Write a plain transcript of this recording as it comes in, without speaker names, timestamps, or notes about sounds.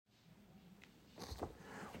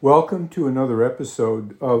Welcome to another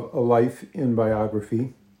episode of A Life in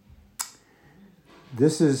Biography.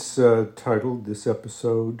 This is titled, this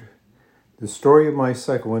episode, The Story of My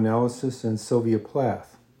Psychoanalysis and Sylvia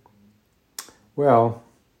Plath. Well,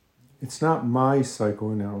 it's not my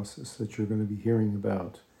psychoanalysis that you're going to be hearing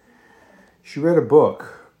about. She read a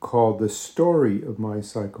book called The Story of My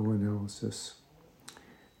Psychoanalysis.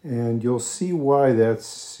 And you'll see why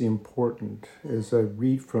that's important as I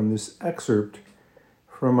read from this excerpt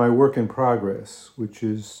from my work in progress, which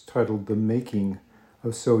is titled The Making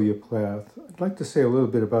of Sylvia Plath. I'd like to say a little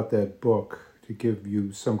bit about that book to give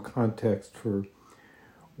you some context for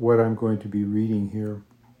what I'm going to be reading here.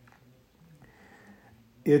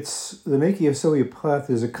 The Making of Sylvia Plath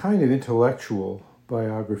is a kind of intellectual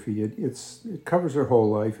biography. It covers her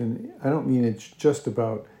whole life, and I don't mean it's just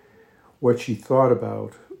about what she thought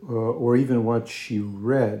about or even what she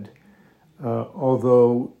read,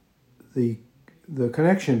 although the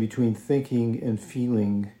connection between thinking and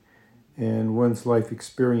feeling and one's life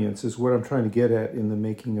experience is what I'm trying to get at in The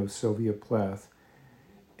Making of Sylvia Plath.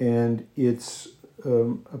 And it's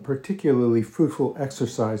a particularly fruitful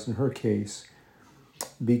exercise in her case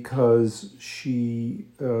because she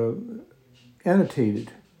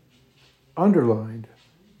annotated, underlined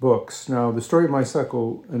books. Now, The Story of My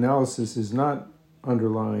Psychoanalysis is not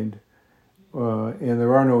underlined, and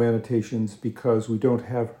there are no annotations because we don't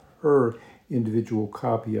have her individual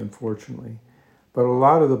copy, unfortunately. But a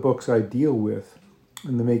lot of the books I deal with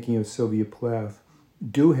in The Making of Sylvia Plath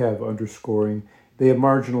do have underscoring. They have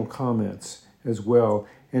marginal comments as well.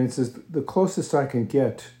 And it's the closest I can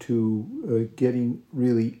get to getting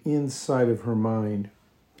really inside of her mind.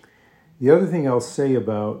 The other thing I'll say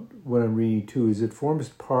about what I'm reading too is it forms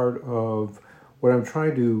part of what I'm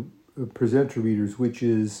trying to present to readers, which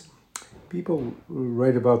is people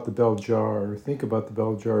write about the bell jar or think about the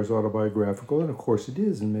bell jar as autobiographical, and of course it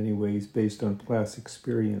is in many ways based on Plath's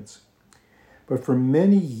experience. But for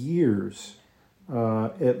many years,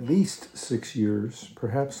 at least 6 years,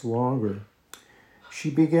 perhaps longer, she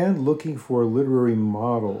began looking for literary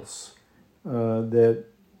models that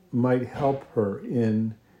might help her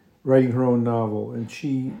in writing her own novel. And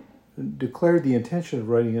she declared the intention of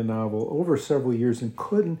writing a novel over several years and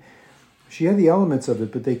couldn't. She had the elements of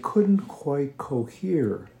it, but they couldn't quite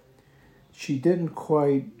cohere. She didn't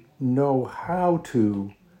quite know how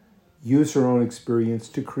to use her own experience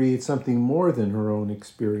to create something more than her own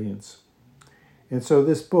experience. And so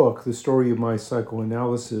this book, The Story of My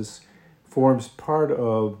Psychoanalysis, forms part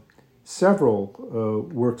of several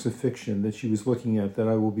works of fiction that she was looking at that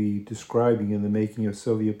I will be describing in The Making of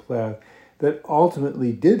Sylvia Plath that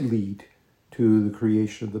ultimately did lead to the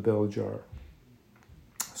creation of the bell jar.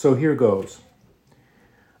 So here goes.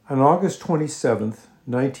 On August 27th,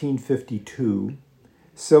 1952,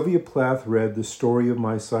 Sylvia Plath read The Story of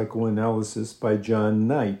My Psychoanalysis by John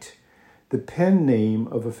Knight, the pen name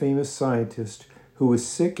of a famous scientist who was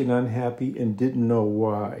sick and unhappy and didn't know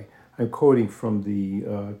why. I'm quoting from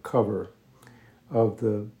the cover of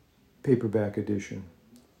the paperback edition.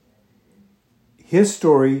 His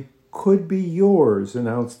story could be yours,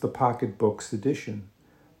 announced the Pocket Books edition,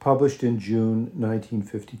 published in June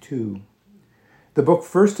 1952. The book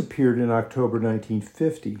first appeared in October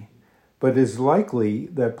 1950, but it is likely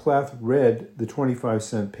that Plath read the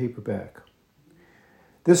 25-cent paperback.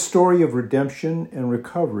 This story of redemption and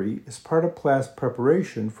recovery is part of Plath's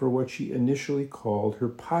preparation for what she initially called her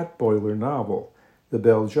potboiler novel, The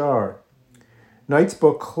Bell Jar. Knight's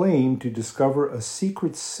book claimed to discover a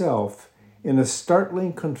secret self in a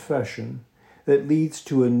startling confession that leads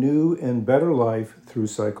to a new and better life through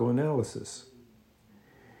psychoanalysis.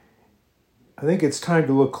 I think it's time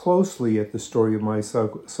to look closely at the story of my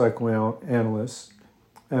psychoanalysis,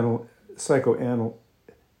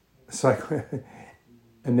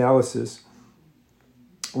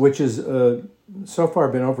 which has so far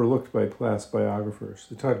been overlooked by Plath's biographers.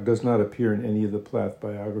 The title does not appear in any of the Plath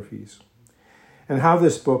biographies. And how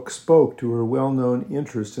this book spoke to her well-known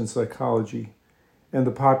interest in psychology and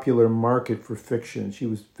the popular market for fiction. She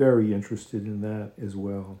was very interested in that as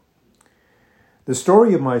well. The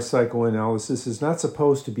story of my psychoanalysis is not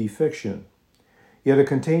supposed to be fiction, yet it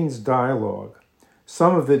contains dialogue,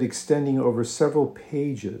 some of it extending over several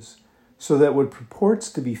pages, so that what purports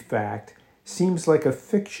to be fact seems like a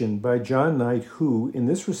fiction by John Knight, who, in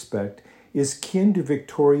this respect, is kin to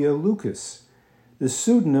Victoria Lucas, the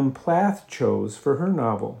pseudonym Plath chose for her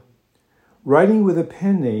novel. Writing with a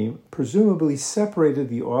pen name presumably separated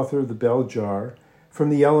the author of The Bell Jar from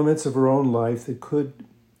the elements of her own life that could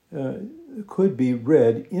be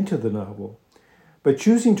read into the novel. But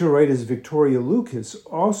choosing to write as Victoria Lucas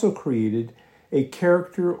also created a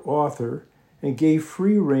character author and gave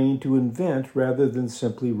free rein to invent rather than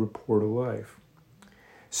simply report a life.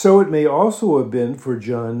 So it may also have been for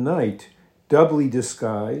John Knight, doubly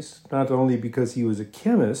disguised, not only because he was a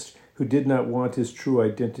chemist who did not want his true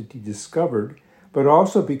identity discovered, but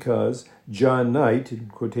also because John Knight, in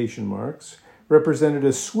quotation marks, represented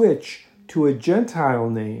a switch to a Gentile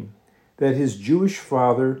name that his Jewish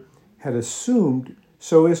father had assumed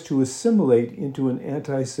so as to assimilate into an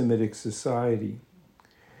anti-Semitic society.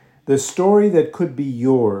 The story that could be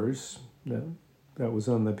yours, that was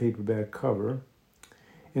on the paperback cover,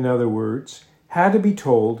 in other words, had to be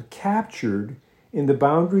told, captured in the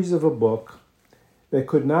boundaries of a book that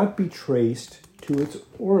could not be traced to its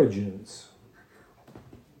origins.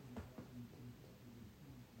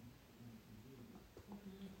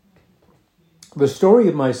 The story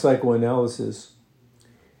of my psychoanalysis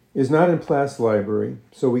is not in Plath's library,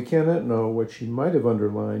 so we cannot know what she might have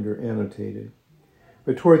underlined or annotated.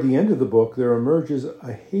 But toward the end of the book, there emerges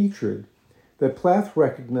a hatred that Plath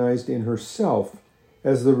recognized in herself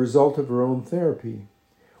as the result of her own therapy,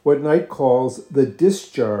 what Knight calls the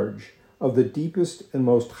discharge of the deepest and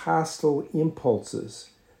most hostile impulses,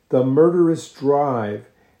 the murderous drive,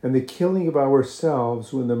 and the killing of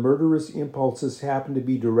ourselves when the murderous impulses happen to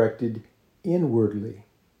be directed inwardly.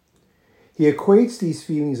 He equates these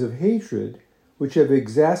feelings of hatred, which have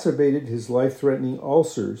exacerbated his life-threatening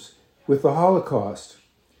ulcers, with the Holocaust,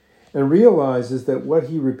 and realizes that what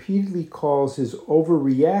he repeatedly calls his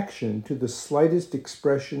overreaction to the slightest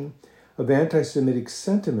expression of anti-Semitic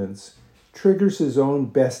sentiments triggers his own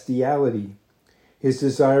bestiality, his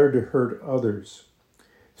desire to hurt others.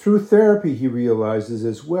 Through therapy, he realizes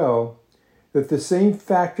as well that the same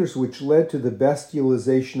factors which led to the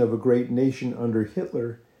bestialization of a great nation under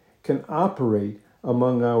Hitler can operate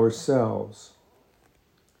among ourselves.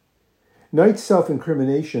 Knight's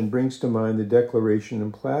self-incrimination brings to mind the declaration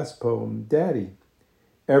in Plath's poem, Daddy,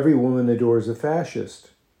 every woman adores a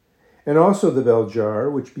fascist, and also the bell jar,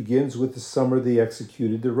 which begins with the summer they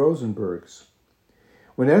executed the Rosenbergs.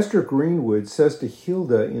 When Esther Greenwood says to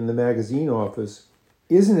Hilda in the magazine office,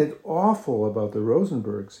 "Isn't it awful about the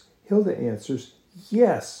Rosenbergs?" Hilda answers,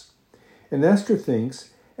 "Yes." And Esther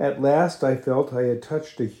thinks, "At last I felt I had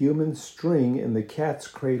touched a human string in the cat's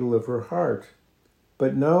cradle of her heart."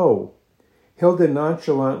 But no, Hilda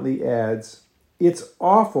nonchalantly adds, "It's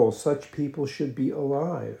awful such people should be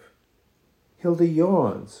alive." Hilda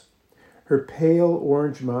yawns. Her pale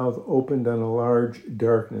orange mouth opened on a large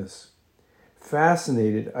darkness.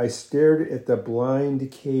 Fascinated, I stared at the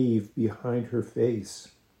blind cave behind her face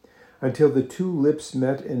until the two lips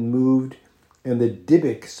met and moved, and the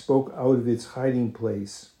Dybbuk spoke out of its hiding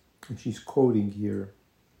place. And she's quoting here.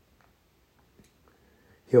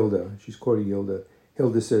 She's quoting Hilda.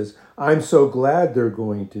 Hilda says, "I'm so glad they're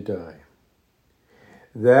going to die."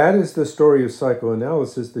 That is the story of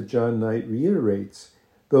psychoanalysis that John Knight reiterates,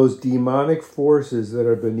 those demonic forces that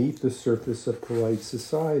are beneath the surface of polite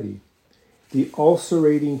society, the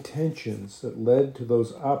ulcerating tensions that led to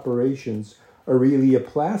those operations Aurelia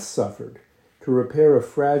Plath suffered to repair a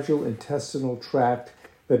fragile intestinal tract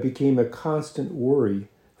that became a constant worry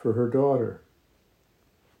for her daughter.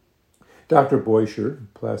 Dr. Boischer,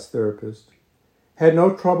 Plath's therapist, had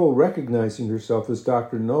no trouble recognizing herself as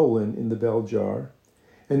Dr. Nolan in The Bell Jar,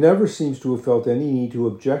 and never seems to have felt any need to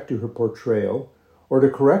object to her portrayal or to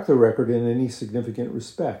correct the record in any significant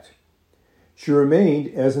respect. She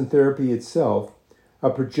remained, as in therapy itself, a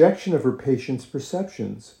projection of her patient's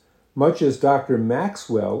perceptions, much as Dr.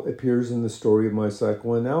 Maxwell appears in the story of my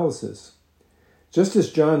psychoanalysis. Just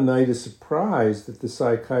as John Knight is surprised that the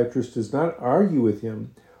psychiatrist does not argue with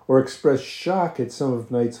him or express shock at some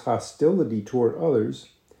of Knight's hostility toward others,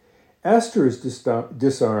 Esther is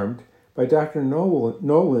disarmed by Dr.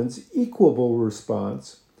 Nolan's equable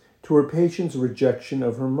response to her patient's rejection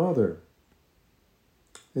of her mother.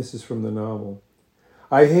 This is from the novel.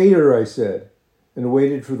 "I hate her," I said, and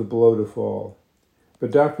waited for the blow to fall.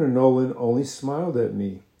 But Dr. Nolan only smiled at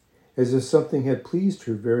me, as if something had pleased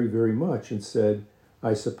her very, very much, and said,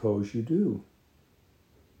 "I suppose you do."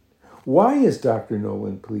 Why is Dr.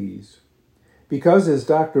 Nolan pleased? Because, as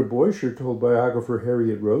Dr. Boischer told biographer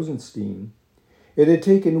Harriet Rosenstein, it had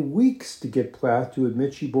taken weeks to get Plath to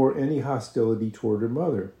admit she bore any hostility toward her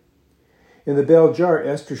mother. In The Bell Jar,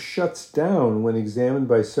 Esther shuts down when examined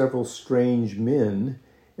by several strange men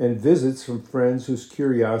and visits from friends whose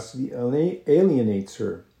curiosity alienates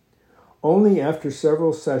her. Only after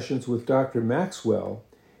several sessions with Dr. Maxwell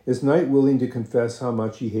is Knight willing to confess how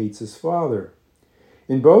much he hates his father.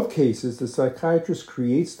 In both cases, the psychiatrist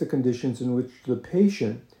creates the conditions in which the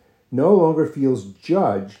patient no longer feels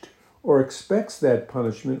judged or expects that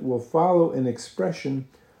punishment will follow an expression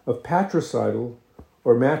of patricidal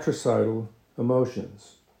or matricidal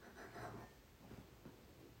emotions.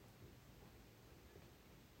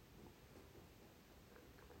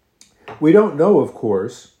 We don't know, of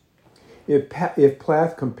course, if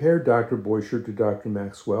Plath compared Dr. Boischer to Dr.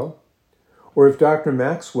 Maxwell, or if Dr.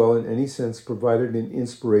 Maxwell in any sense provided an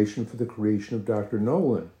inspiration for the creation of Dr.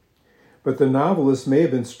 Nolan. But the novelist may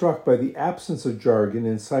have been struck by the absence of jargon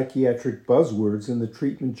and psychiatric buzzwords in the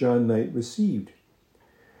treatment John Knight received.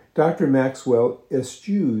 Dr. Maxwell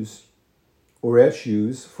eschews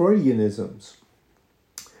Freudianisms.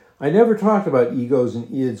 I never talked about egos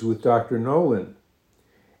and ids with Dr. Nolan,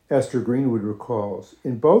 Esther Greenwood recalls.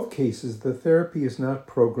 In both cases, the therapy is not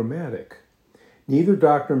programmatic. Neither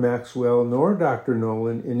Dr. Maxwell nor Dr.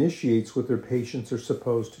 Nolan initiates what their patients are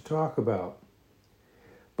supposed to talk about.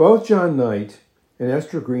 Both John Knight and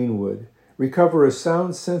Esther Greenwood recover a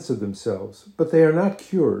sound sense of themselves, but they are not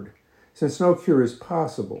cured, since no cure is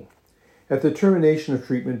possible. At the termination of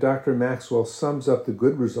treatment, Dr. Maxwell sums up the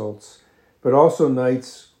good results, but also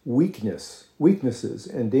Knight's weaknesses,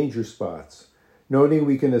 and danger spots, noting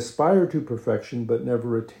we can aspire to perfection but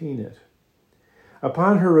never attain it.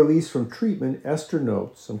 Upon her release from treatment, Esther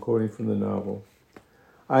notes, I'm quoting from the novel,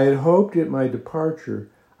 "I had hoped at my departure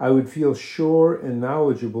I would feel sure and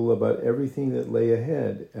knowledgeable about everything that lay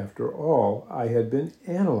ahead. After all, I had been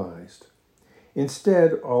analyzed.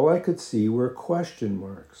 Instead, all I could see were question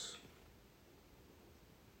marks."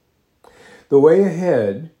 The way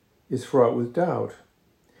ahead is fraught with doubt,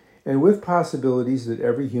 and with possibilities that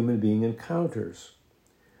every human being encounters.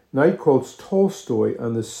 Knight quotes Tolstoy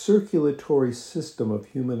on the circulatory system of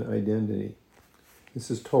human identity. This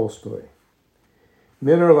is Tolstoy.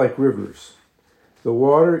 "Men are like rivers. The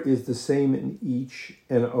water is the same in each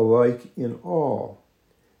and alike in all.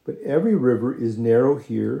 But every river is narrow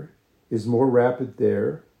here, is more rapid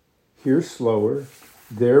there, here slower,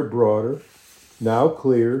 there broader, now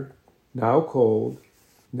clear, now cold,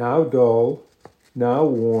 now dull, now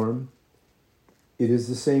warm. It is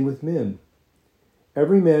the same with men.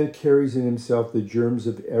 Every man carries in himself the germs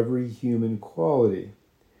of every human quality,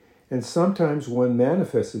 and sometimes one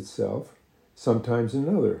manifests itself, sometimes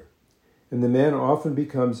another, and the man often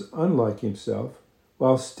becomes unlike himself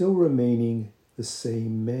while still remaining the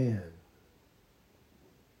same man."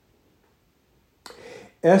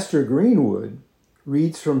 Esther Greenwood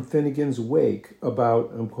reads from Finnegan's Wake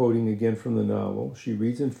about, I'm quoting again from the novel, she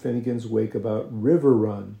reads in Finnegan's Wake about river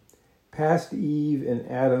run, past Eve and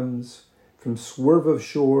Adam's, from swerve of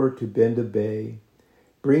shore to bend of bay,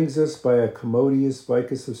 brings us by a commodious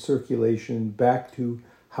vicus of circulation back to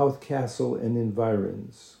Howth Castle and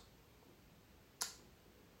environs.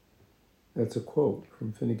 That's a quote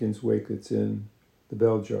from Finnegan's Wake that's in the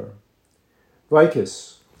Bell Jar.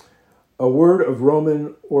 Vicus, a word of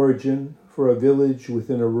Roman origin for a village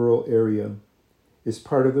within a rural area, is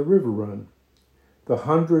part of the river run, the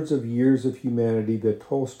hundreds of years of humanity that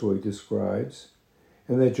Tolstoy describes,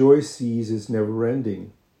 and that Joyce sees as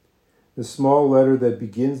never-ending. The small letter that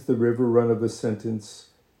begins the river run of a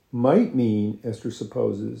sentence might mean, Esther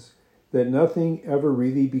supposes, that nothing ever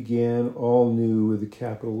really began all new with a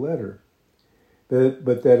capital letter,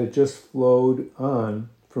 but that it just flowed on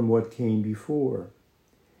from what came before.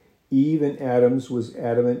 Eve and Adam's was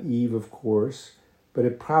Adam and Eve, of course, but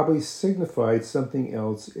it probably signified something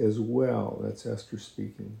else as well. That's Esther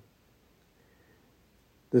speaking.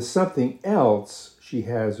 The something else, she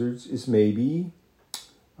hazards, is maybe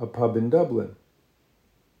a pub in Dublin.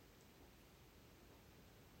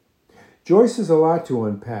 Joyce has a lot to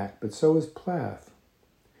unpack, but so is Plath.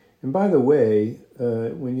 And by the way,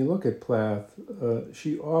 when you look at Plath,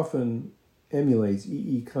 she often emulates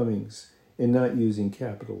E.E. Cummings in not using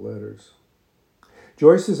capital letters.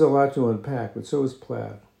 Joyce has a lot to unpack, but so is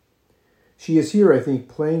Plath. She is here, I think,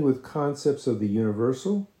 playing with concepts of the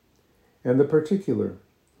universal and the particular,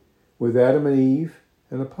 with Adam and Eve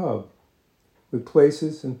and a pub, with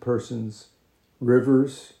places and persons,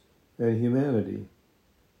 rivers and humanity.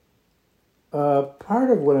 Part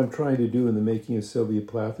of what I'm trying to do in the Making of Sylvia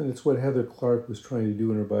Plath, and it's what Heather Clark was trying to do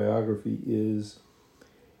in her biography, is,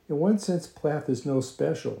 in one sense, Plath is not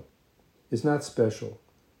special.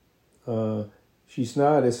 She's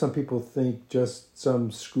not, as some people think, just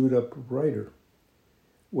some screwed up writer.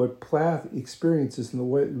 What Plath experiences, and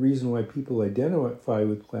the reason why people identify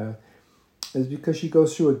with Plath, is because she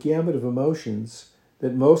goes through a gamut of emotions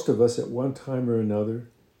that most of us at one time or another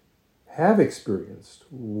have experienced,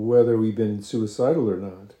 whether we've been suicidal or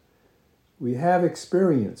not. We have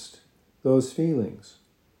experienced those feelings.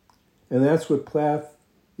 And that's what Plath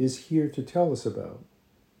is here to tell us about.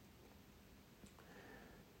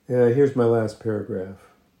 Here's my last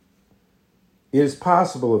paragraph. It is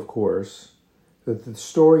possible, of course, that the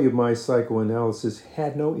story of my psychoanalysis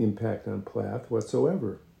had no impact on Plath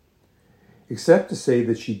whatsoever, except to say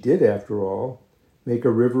that she did, after all, make a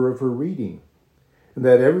river of her reading, and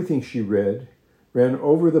that everything she read ran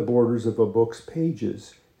over the borders of a book's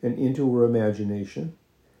pages and into her imagination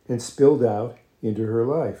and spilled out into her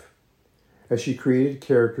life, as she created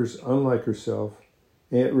characters unlike herself,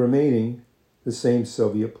 and yet remaining the same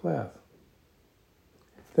Sylvia Plath.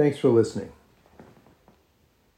 Thanks for listening.